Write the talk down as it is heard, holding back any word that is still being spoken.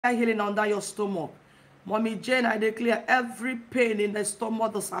healing under your stomach. Mommy Jane, I declare every pain in the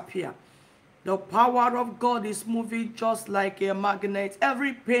stomach disappear. The power of God is moving just like a magnet.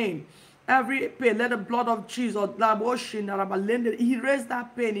 Every pain, let the blood of Jesus erase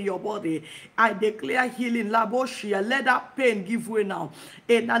that pain in your body. I declare healing. Let that pain give way now.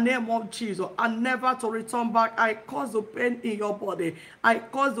 In the name of Jesus, and never to return back. I cause the pain in your body. I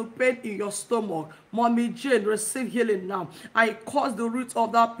cause the pain in your stomach. Mommy Jane, receive healing now. I cause the root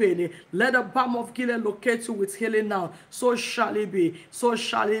of that pain. Let the balm of Gilead locate you with healing now. So shall it be. So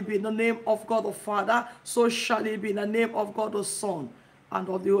shall it be in the name of God the Father. So shall it be in the name of God the Son and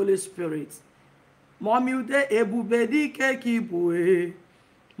of the Holy Spirit. Mommy ude ebube dike kibue.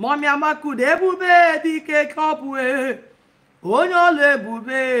 Mommy amakude ebube dike kabue. Onye ọlụ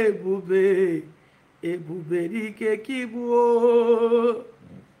ebube ebube. Ebube dike kibuo.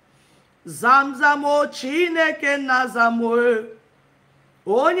 Zamzamo Chineke na zamo.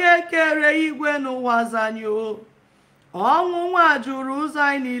 Onye kere igwe n'ụwa zanyo. Ọnwụ nwa juru ụzọ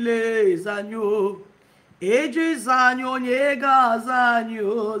anyị niile zanyo. Eji zanyo onye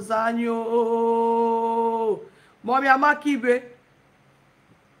ga-azanyo zanyo. Mommy Amakibe,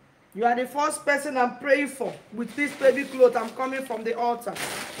 you are the first person I'm praying for with this baby clothes. I'm coming from the altar.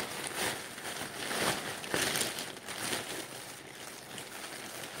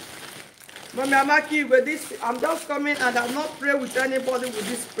 Mommy Amakibe, this I'm just coming and I'm not praying with anybody with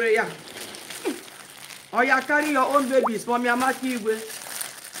this prayer. Or you are carrying your own babies, Mommy Amakibe.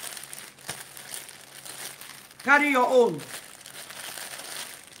 Carry your own.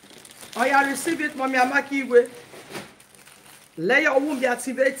 Or you receive it, Mommy Amakiwe. Let your womb be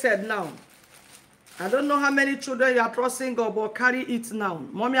activated now. I don't know how many children you are trusting God, but carry it now.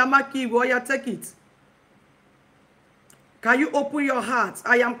 Mommy Amakiwe, or you take it. Can you open your heart?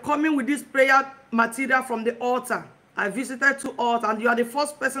 I am coming with this prayer material from the altar. I visited 2 altars, and you are the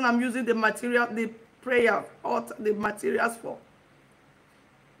first person I'm using the material, the prayer, altar, the materials for.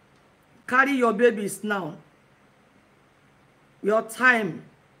 Carry your babies now. Your time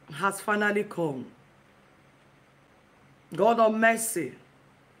has finally come. God of mercy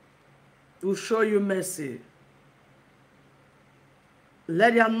will show you mercy.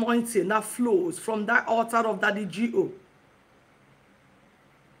 Let the anointing that flows from that altar of Daddy G.O.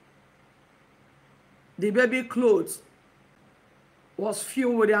 The baby clothes was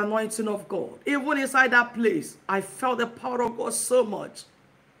filled with the anointing of God. Even inside that place, I felt the power of God so much.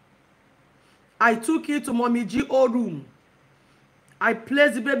 I took it to Mommy G.O. room. I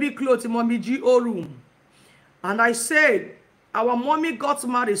placed the baby clothes in Mommy G.O. room. And I said, our mommy got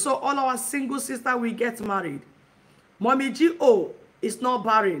married, so all our single sisters will get married. Mommy G.O. is not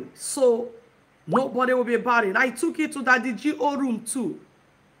barren, so nobody will be barren. I took it to Daddy G.O. room too.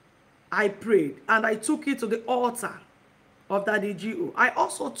 I prayed, and I took it to the altar of Daddy G.O. I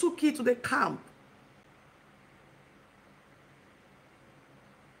also took it to the camp.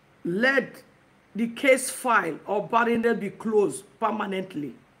 Let the case file of barrenness be closed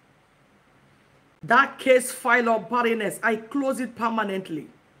permanently. That case file of barrenness, I close it permanently.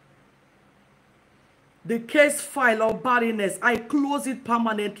 The case file of barrenness, I close it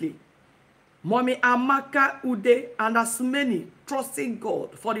permanently. Mommy Amaka Ude and as many trusting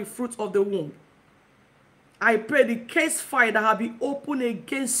God for the fruit of the womb. I pray the case file that have been opened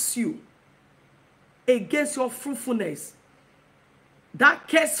against you, against your fruitfulness, that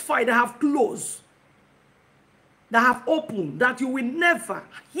case file that have closed, that have opened, that you will never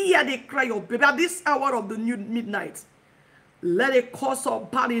hear the cry of baby at this hour of the new midnight. Let a curse of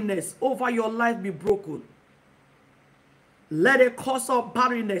barrenness over your life be broken. Let a curse of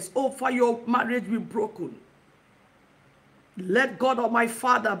barrenness over your marriage be broken. Let God of my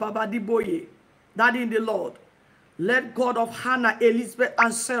father, Baba Diboye, Daddy in the Lord, let God of Hannah, Elizabeth,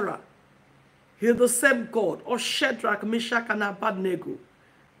 and Sarah, He is the same God of Shadrach, Meshach, and Abednego.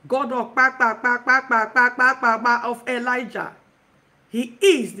 God of of Elijah. He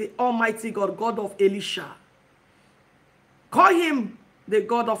is the Almighty God, God of Elisha. Call him the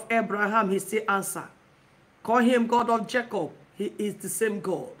God of Abraham, he still answer. Call him God of Jacob, he is the same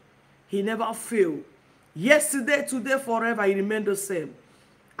God. He never failed. Yesterday, today, forever, he remained the same.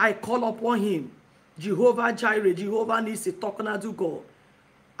 I call upon him, Jehovah Jireh, Jehovah Nisi, talking to God.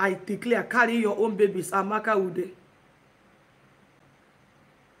 I declare, carry your own babies, Amaka Ude.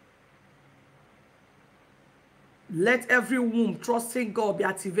 Let every womb trusting God be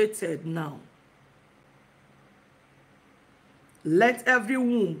activated now. Let every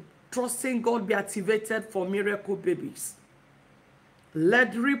womb trusting God be activated for miracle babies.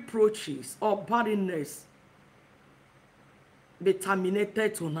 Let reproaches or barrenness be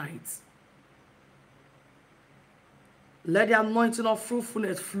terminated tonight. Let the anointing of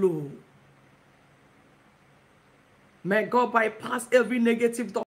fruitfulness flow. May God bypass every negative